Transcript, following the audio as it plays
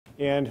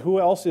And who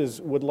else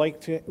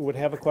would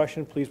have a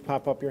question? Please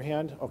pop up your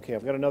hand. Okay,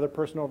 I've got another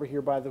person over here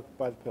by the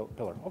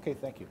pillar. Okay,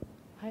 thank you.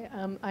 Hi,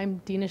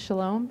 I'm Dina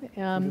Shalom.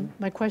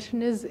 My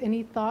question is,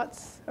 any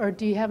thoughts, or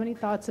do you have any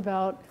thoughts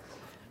about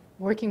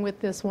working with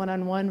this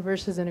one-on-one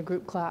versus in a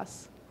group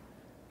class?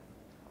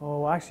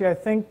 Oh, actually, I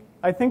think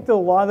that a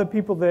lot of the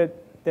people that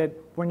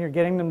when you're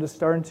getting them to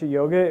start into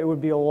yoga, it would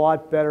be a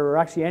lot better, or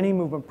actually any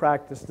movement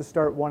practice, to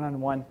start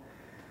one-on-one.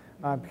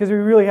 Because we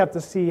really have to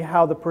see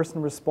how the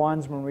person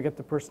responds when we get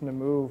the person to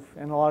move,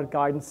 and a lot of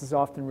guidance is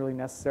often really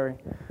necessary.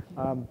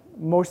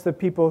 Most of the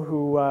people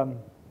who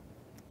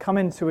come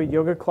into a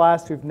yoga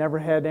class who've never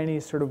had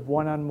any sort of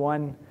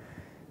one-on-one,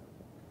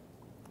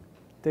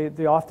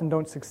 they often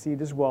don't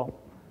succeed as well.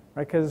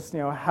 Right, because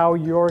how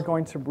you're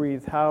going to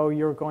breathe, how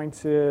you're going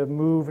to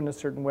move in a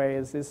certain way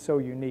is so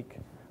unique.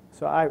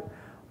 So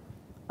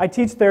I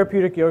teach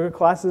therapeutic yoga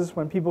classes.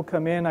 When people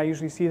come in, I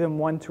usually see them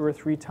 1, 2, or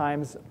 3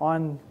 times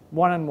on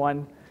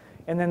one-on-one,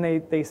 and then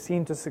they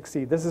seem to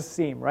succeed. This is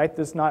seem, right?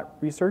 This is not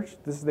research.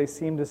 They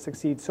seem to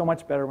succeed so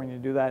much better when you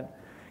do that.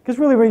 Because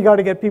really, we got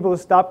to get people to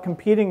stop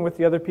competing with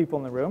the other people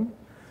in the room,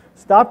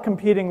 stop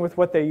competing with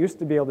what they used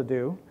to be able to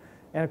do,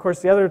 and of course,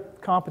 the other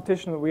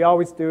competition that we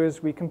always do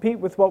is we compete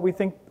with what we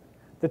think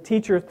the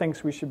teacher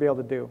thinks we should be able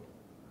to do.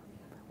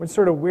 It's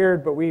sort of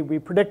weird, but we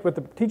predict what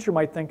the teacher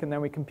might think, and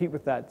then we compete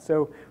with that.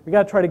 So we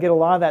got to try to get a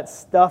lot of that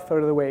stuff out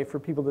of the way for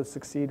people to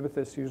succeed with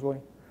this usually.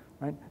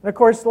 Right? And of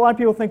course, a lot of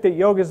people think that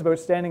yoga is about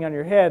standing on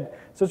your head,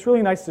 so it's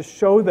really nice to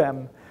show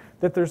them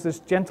that there's this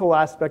gentle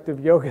aspect of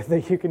yoga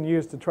that you can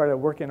use to try to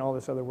work in all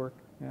this other work.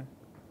 Yeah.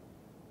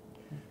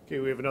 Okay,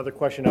 we have another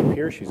question up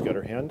here. She's got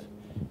her hand.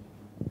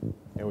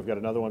 And we've got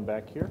another one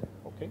back here.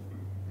 Okay.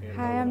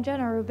 Hi, I'm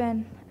Jenna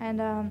Rubin,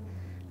 and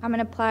I'm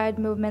an applied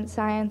movement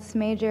science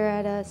major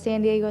at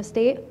San Diego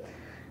State.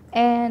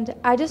 And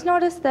I just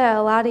noticed that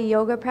a lot of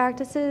yoga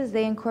practices,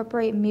 they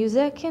incorporate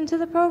music into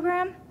the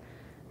program.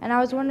 And I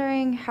was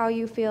wondering how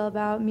you feel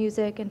about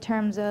music in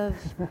terms of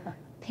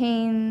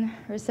pain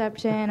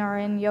reception or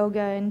in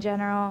yoga in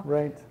general.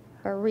 Right.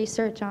 Or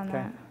research on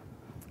that.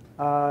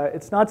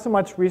 It's not so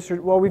much research.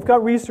 Well, we've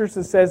got research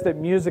that says that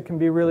music can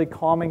be really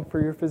calming for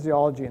your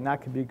physiology, and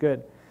that could be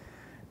good.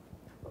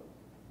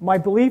 My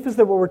belief is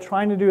that what we're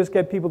trying to do is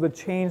get people to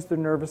change their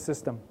nervous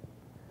system.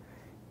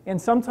 And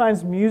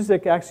sometimes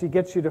music actually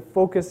gets you to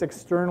focus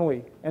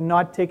externally and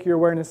not take your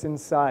awareness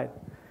inside.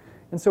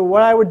 And so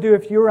what I would do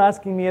if you were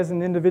asking me as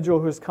an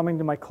individual who's coming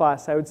to my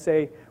class, I would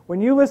say,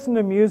 when you listen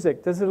to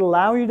music, does it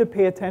allow you to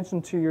pay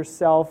attention to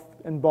yourself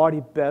and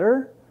body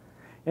better?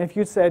 And if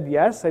you said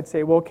yes, I'd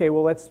say, well, okay,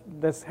 well,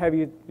 let's have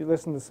you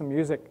listen to some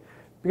music,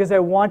 because I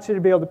want you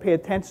to be able to pay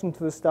attention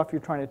to the stuff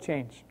you're trying to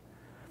change.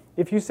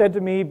 If you said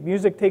to me,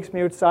 music takes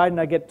me outside and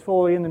I get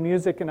totally in the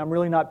music and I'm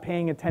really not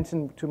paying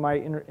attention to my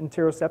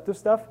interoceptive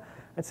stuff,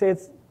 I'd say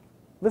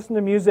listen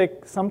to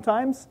music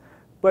sometimes,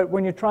 but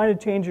when you're trying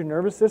to change your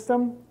nervous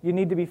system, you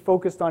need to be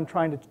focused on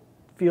trying to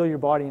feel your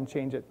body and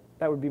change it.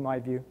 That would be my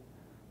view.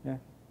 Yeah.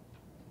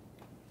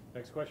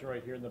 Next question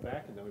right here in the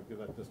back, and then we've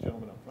got this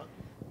gentleman up front.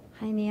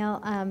 Hi, Neil.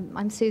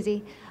 I'm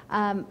Susie.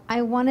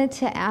 I wanted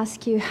to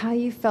ask you how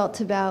you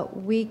felt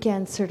about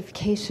weekend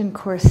certification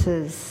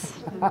courses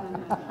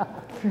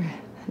for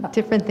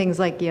different things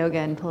like yoga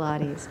and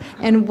Pilates,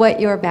 and what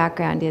your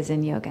background is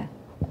in yoga.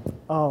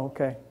 Oh,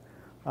 okay.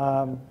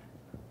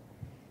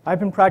 I've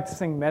been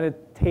practicing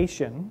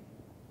meditation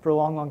for a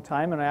long, long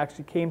time, and I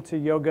actually came to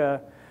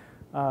yoga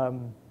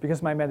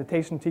because my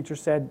meditation teacher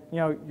said,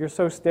 you're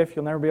so stiff,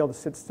 you'll never be able to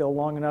sit still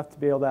long enough to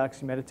be able to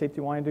actually meditate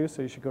you want to do,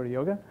 so you should go to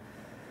yoga.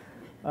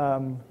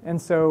 And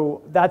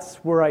so that's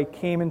where I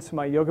came into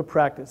my yoga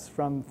practice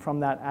from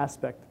that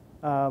aspect.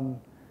 I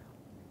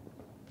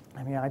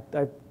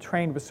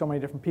trained with so many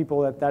different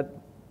people that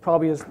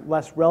probably is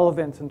less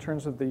relevant in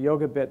terms of the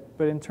yoga bit,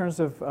 but in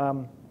terms of,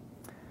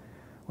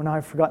 well, now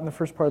I've forgotten the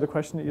first part of the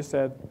question that you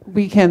said.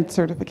 Weekend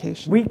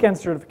certification. Weekend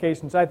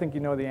certifications. I think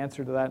you know the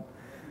answer to that.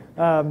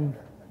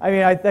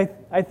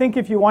 I think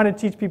if you want to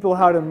teach people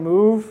how to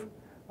move,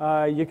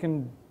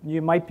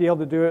 you might be able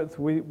to do it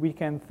with a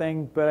weekend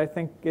thing, but I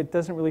think it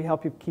doesn't really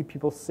help you keep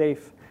people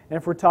safe. And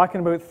if we're talking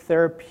about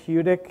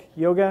therapeutic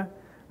yoga,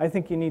 I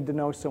think you need to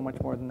know so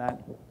much more than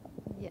that.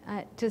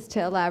 Yeah, just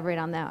to elaborate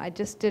on that, I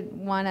just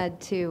wanted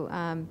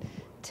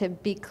to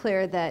be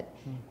clear that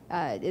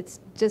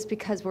it's just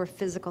because we're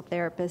physical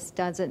therapists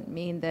doesn't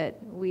mean that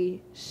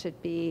we should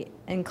be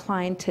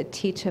inclined to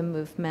teach a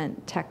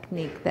movement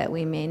technique that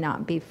we may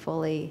not be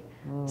fully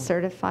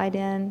certified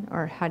in,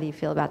 or how do you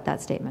feel about that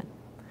statement?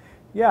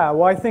 Yeah,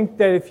 well, I think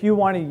that if you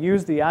want to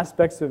use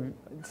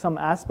some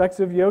aspects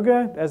of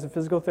yoga as a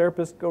physical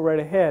therapist, go right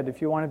ahead.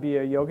 If you want to be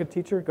a yoga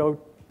teacher, go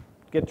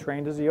get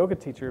trained as a yoga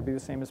teacher. It'd be the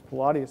same as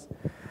Pilates.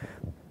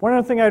 One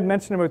other thing I'd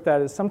mention about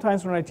that is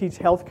sometimes when I teach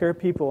healthcare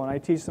people and I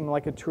teach them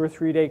like a 2 or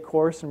 3 day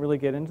course and really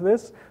get into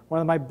this,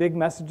 one of my big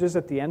messages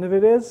at the end of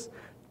it is,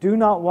 do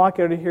not walk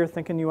out of here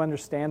thinking you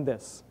understand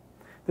this.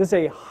 This is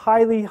a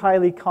highly,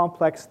 highly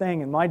complex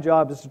thing, and my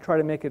job is to try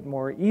to make it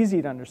more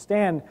easy to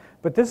understand,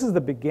 but this is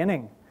the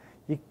beginning.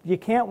 You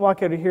can't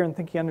walk out of here and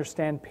think you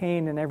understand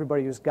pain and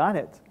everybody who's got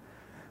it.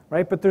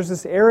 right? But there's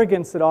this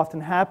arrogance that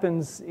often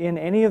happens in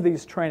any of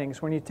these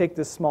trainings when you take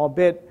this small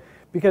bit,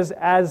 because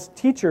as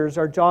teachers,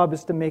 our job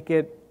is to make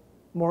it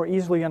more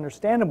easily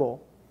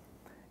understandable.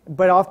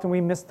 But often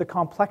we miss the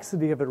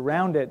complexity of it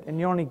around it, and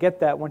you only get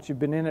that once you've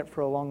been in it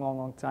for a long, long,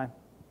 long time.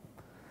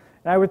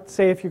 And I would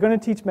say if you're going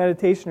to teach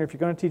meditation or if you're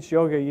going to teach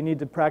yoga, you need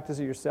to practice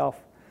it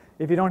yourself.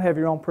 If you don't have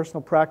your own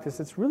personal practice,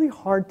 it's really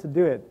hard to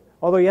do it.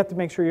 Although you have to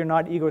make sure you're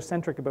not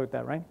egocentric about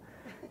that, right?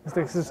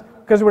 Because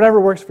whatever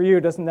works for you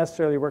doesn't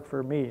necessarily work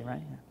for me,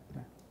 right?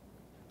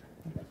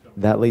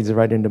 That leads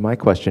right into my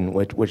question,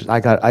 which I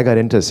got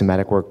into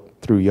somatic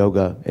work through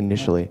yoga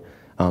initially,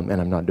 and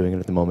I'm not doing it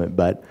at the moment.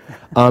 But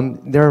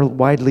there are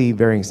widely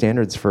varying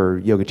standards for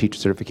yoga teacher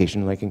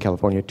certification, like in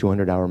California,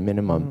 200-hour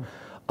minimum.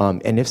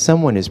 And if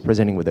someone is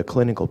presenting with a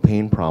clinical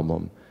pain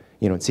problem,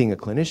 and seeing a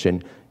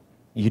clinician,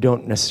 you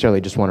don't necessarily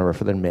just want to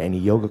refer them to any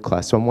yoga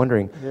class. So I'm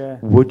wondering,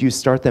 would you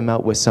start them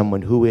out with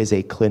someone who is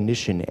a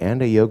clinician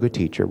and a yoga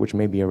teacher, which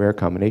may be a rare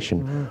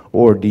combination,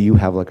 or do you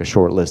have like a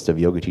short list of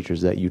yoga teachers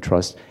that you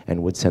trust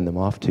and would send them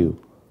off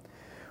to?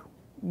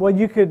 Well,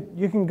 you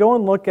can go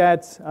and look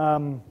at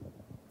the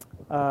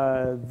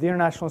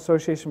International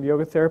Association of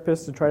Yoga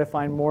Therapists to try to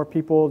find more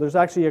people. There's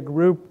actually a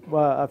group,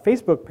 a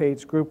Facebook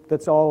page group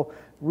that's all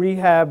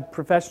rehab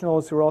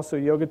professionals who are also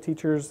yoga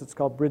teachers. It's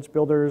called Bridge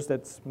Builders.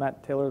 That's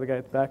Matt Taylor, the guy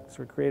at the back,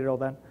 sort of created all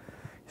that.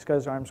 He's got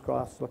his arms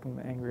crossed, looking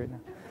angry right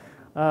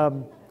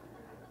now.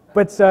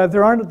 But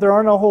there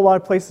aren't a whole lot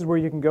of places where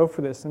you can go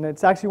for this. And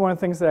it's actually one of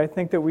the things that I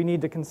think that we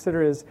need to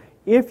consider is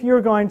if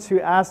you're going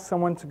to ask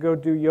someone to go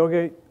do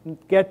yoga,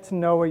 get to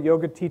know a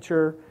yoga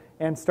teacher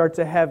and start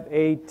to have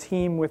a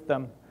team with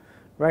them,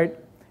 right?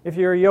 If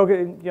you're a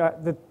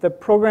yoga, the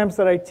programs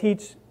that I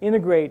teach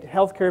integrate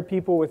healthcare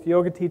people with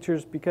yoga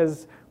teachers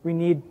because we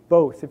need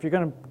both. If you're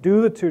going to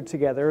do the two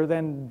together,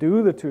 then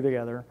do the two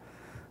together.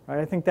 Right?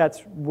 I think that's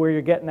where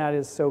you're getting at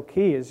is so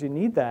key, is you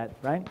need that,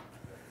 right?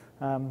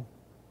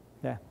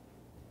 Yeah.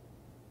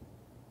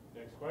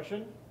 Next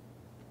question.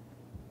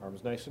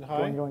 Arms nice and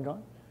high.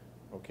 Going.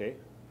 Okay.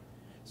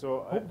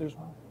 So, Oh, there's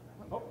one.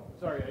 oh,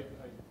 sorry,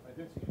 I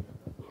did see it.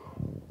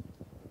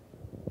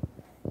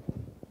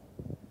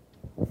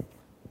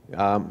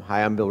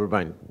 Hi, I'm Bill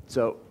Rubine.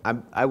 So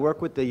I work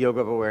with the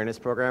Yoga of Awareness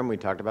program. We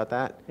talked about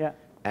that. Yeah.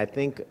 I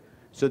think,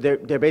 so they're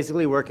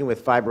basically working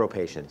with fibro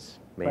patients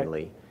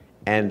mainly. Right.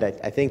 And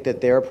I think that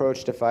their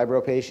approach to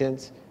fibro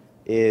patients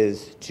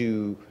is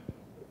to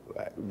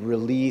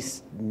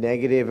release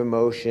negative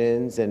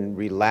emotions and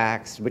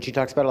relax. What she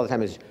talks about all the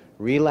time is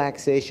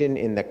relaxation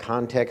in the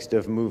context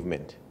of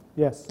movement.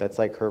 Yes. That's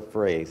like her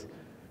phrase.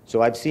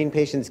 So I've seen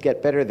patients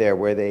get better there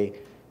where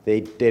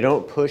they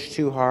don't push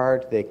too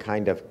hard. They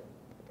kind of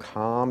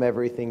calm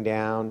everything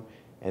down,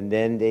 and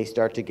then they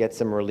start to get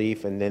some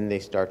relief, and then they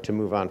start to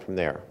move on from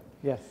there.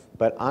 Yes.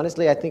 But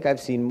honestly, I think I've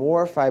seen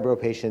more fibro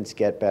patients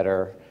get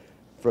better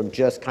from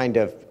just kind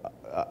of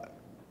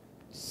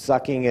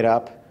sucking it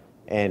up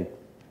and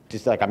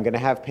just like, I'm going to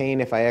have pain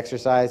if I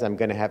exercise, I'm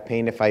going to have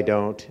pain if I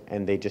don't,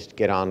 and they just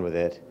get on with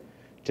it,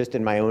 just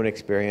in my own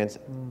experience.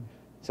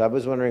 So I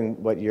was wondering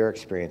what your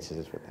experience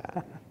is with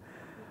that.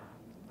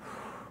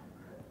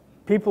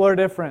 People are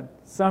different.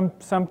 Some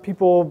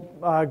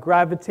people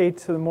gravitate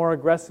to the more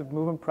aggressive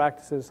movement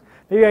practices.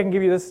 Maybe I can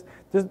give you this.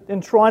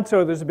 In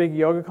Toronto, there's a big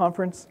yoga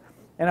conference,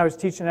 and I was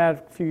teaching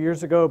that a few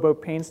years ago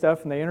about pain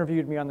stuff, and they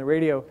interviewed me on the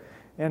radio.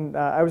 And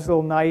I was a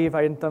little naive.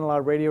 I hadn't done a lot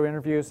of radio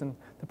interviews, and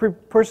the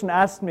person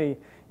asked me,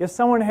 if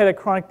someone had a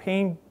chronic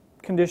pain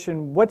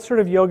condition, what sort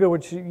of yoga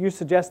would you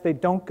suggest they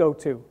don't go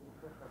to?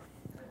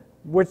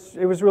 Which,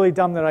 it was really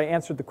dumb that I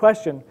answered the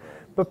question.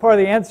 But part of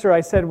the answer I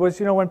said was,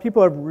 when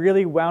people have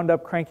really wound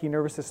up cranky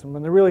nervous system,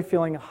 when they're really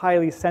feeling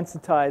highly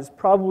sensitized,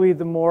 probably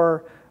the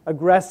more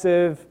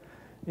aggressive,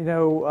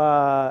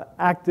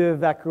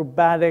 active,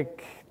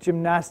 acrobatic,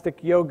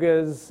 gymnastic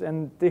yogas,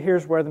 and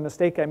here's where the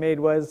mistake I made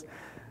was,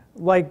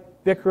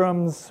 like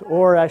Bikrams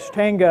or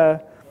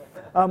Ashtanga,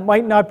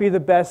 might not be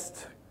the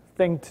best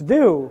thing to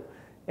do.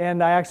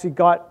 And I actually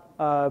got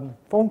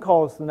phone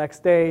calls the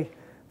next day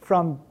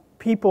from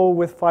people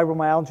with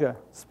fibromyalgia.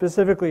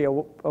 Specifically,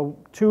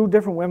 two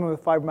different women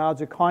with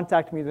fibromyalgia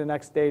contacted me the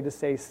next day to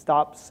say,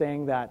 stop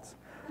saying that.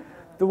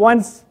 The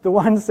one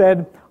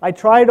said, I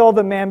tried all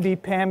the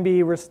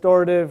mamby-pamby,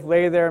 restorative,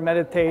 lay there,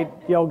 meditate,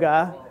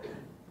 yoga,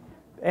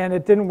 and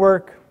it didn't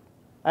work.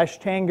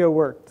 Ashtanga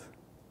worked.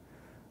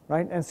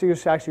 Right? And so she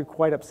was actually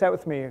quite upset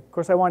with me. Of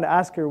course, I wanted to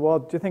ask her, well,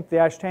 do you think the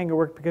Ashtanga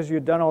worked because you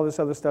had done all this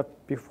other stuff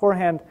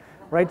beforehand?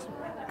 Right?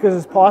 Because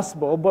it's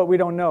possible, but we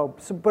don't know.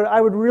 So, but I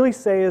would really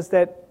say is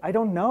that I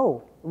don't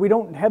know. We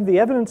don't have the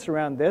evidence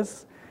around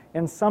this,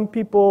 and some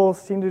people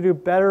seem to do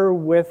better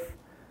with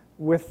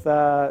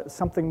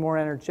something more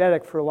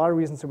energetic for a lot of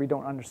reasons that we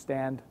don't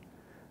understand.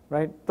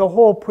 Right? The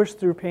whole push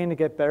through pain to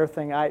get better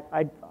thing,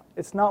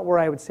 it's not where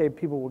I would say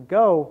people would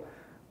go,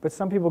 but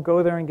some people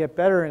go there and get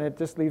better, and it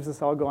just leaves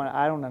us all going,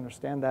 I don't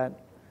understand that.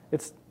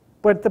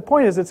 But the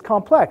point is, it's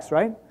complex,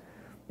 right?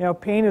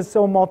 Pain is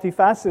so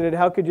multifaceted.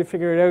 How could you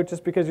figure it out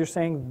just because you're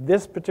saying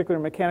this particular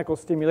mechanical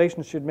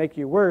stimulation should make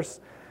you worse?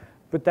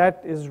 But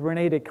that is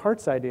René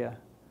Descartes' idea,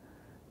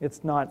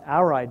 It's not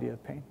our idea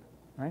of pain,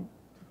 right?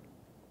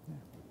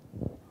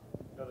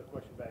 Another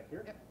question back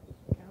here.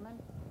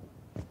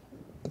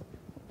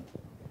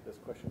 This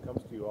question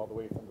comes to you all the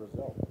way from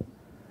Brazil.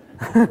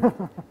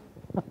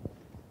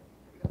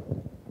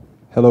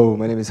 Hello,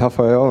 my name is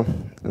Rafael.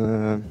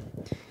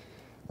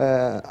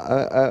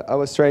 I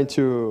was trying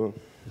to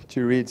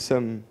read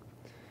some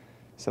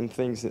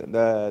things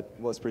that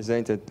was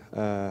presented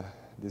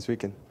this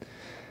weekend,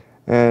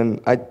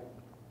 and I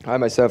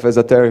myself, as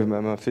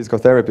I'm a physical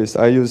therapist,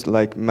 I use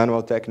like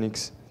manual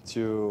techniques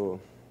to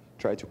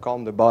try to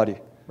calm the body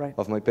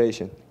of my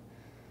patient,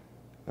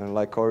 and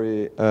like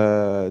Corey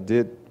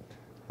did,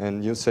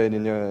 and you said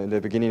in the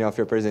beginning of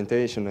your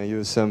presentation, I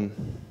use some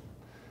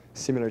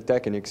similar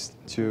techniques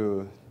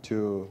to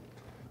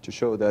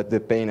show that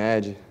the pain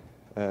edge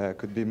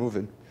could be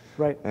moved.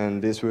 Right.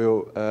 And this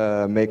will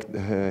make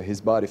his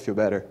body feel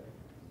better.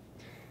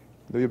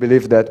 Do you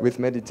believe that with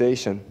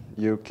meditation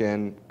you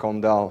can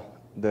calm down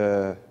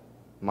the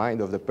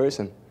mind of the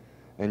person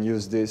and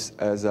use this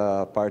as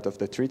a part of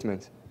the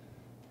treatment?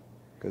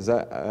 Because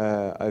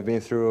I've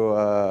been through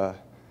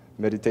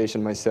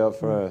meditation myself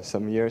for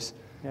some years,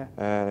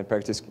 and I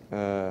practice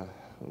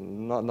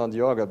not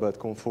yoga but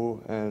Kung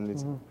Fu, and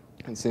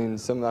it's in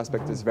some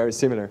aspects it's very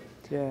similar.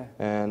 Yeah.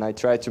 And I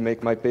try to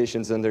make my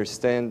patients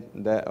understand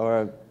that,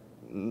 or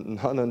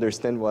not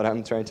understand what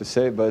I'm trying to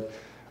say, but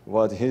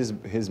what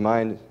his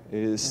mind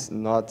is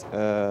not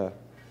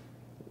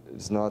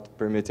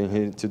permitting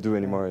him to do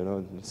anymore. You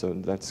know, so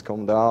let's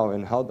calm down.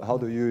 And how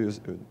do you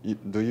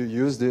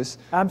use this?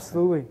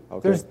 Absolutely.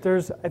 Okay.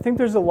 I think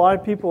there's a lot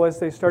of people as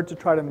they start to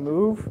try to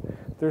move.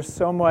 There's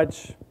so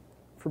much,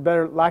 for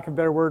lack of a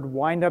better word,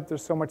 wind up.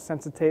 There's so much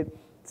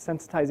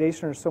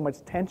sensitization or so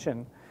much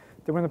tension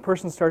that when the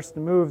person starts to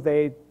move,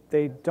 they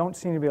don't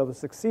seem to be able to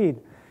succeed.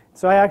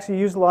 So I actually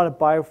use a lot of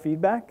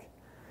biofeedback.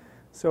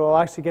 So I'll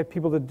actually get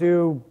people to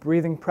do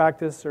breathing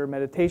practice or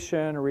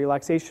meditation or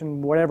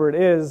relaxation, whatever it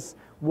is,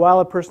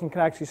 while a person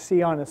can actually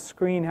see on a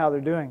screen how they're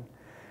doing.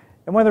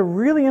 And one of the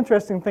really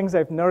interesting things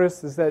I've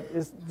noticed is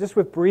just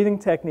with breathing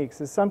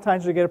techniques is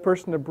sometimes you get a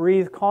person to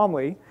breathe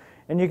calmly,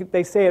 and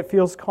they say it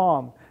feels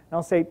calm. And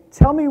I'll say,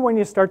 tell me when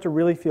you start to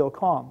really feel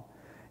calm.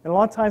 And a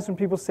lot of times when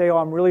people say, oh,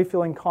 I'm really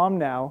feeling calm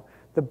now,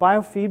 the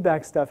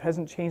biofeedback stuff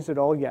hasn't changed at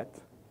all yet.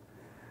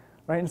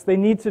 Right? And so they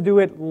need to do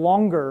it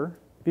longer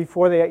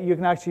before you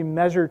can actually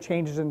measure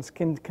changes in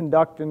skin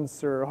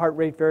conductance or heart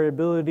rate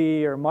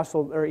variability or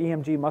muscle or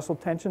EMG muscle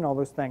tension, all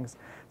those things.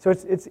 So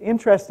it's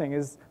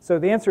interesting. So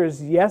the answer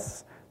is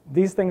yes,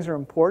 these things are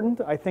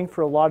important, I think,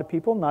 for a lot of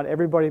people, not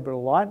everybody, but a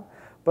lot.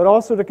 But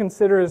also to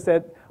consider is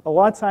that a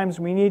lot of times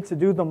we need to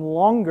do them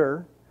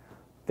longer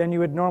than you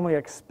would normally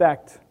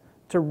expect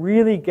to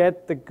really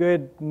get the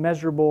good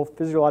measurable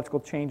physiological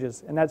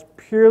changes. And that's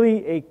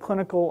purely a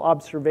clinical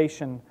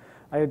observation.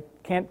 I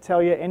can't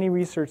tell you any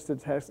research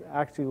that has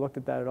actually looked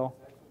at that at all.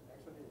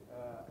 Actually,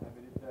 I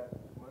believe that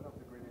one of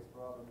the greatest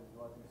problems is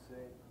what you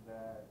say,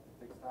 that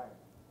it takes time.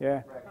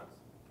 Yeah. Practice.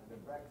 And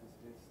the practice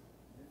is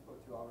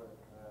difficult to our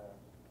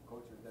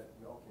culture that,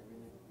 okay, we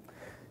need to do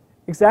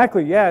that.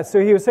 Exactly, yeah. So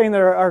he was saying that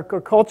our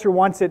culture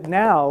wants it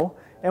now,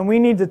 and we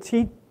need to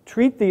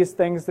treat these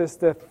things as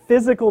the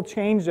physical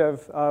change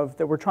of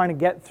that we're trying to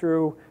get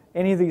through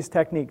any of these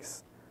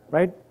techniques,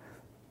 right?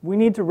 We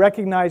need to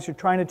recognize you're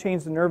trying to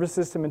change the nervous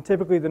system, and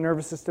typically the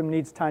nervous system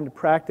needs time to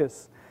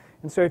practice.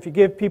 And so if you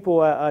give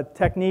people a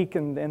technique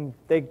and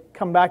they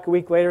come back a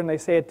week later and they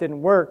say it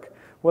didn't work,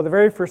 well, the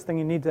very first thing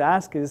you need to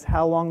ask is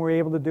how long were you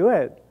able to do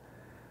it?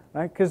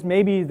 Right? Because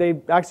maybe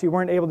they actually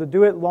weren't able to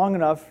do it long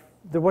enough,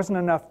 there wasn't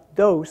enough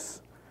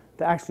dose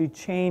to actually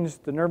change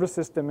the nervous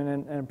system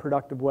in a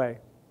productive way,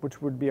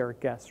 which would be our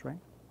guess, right?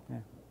 Yeah.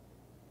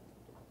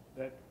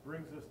 That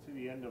brings us to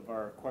the end of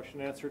our question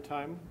and answer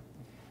time.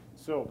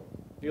 So,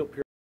 Neil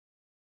Pearson.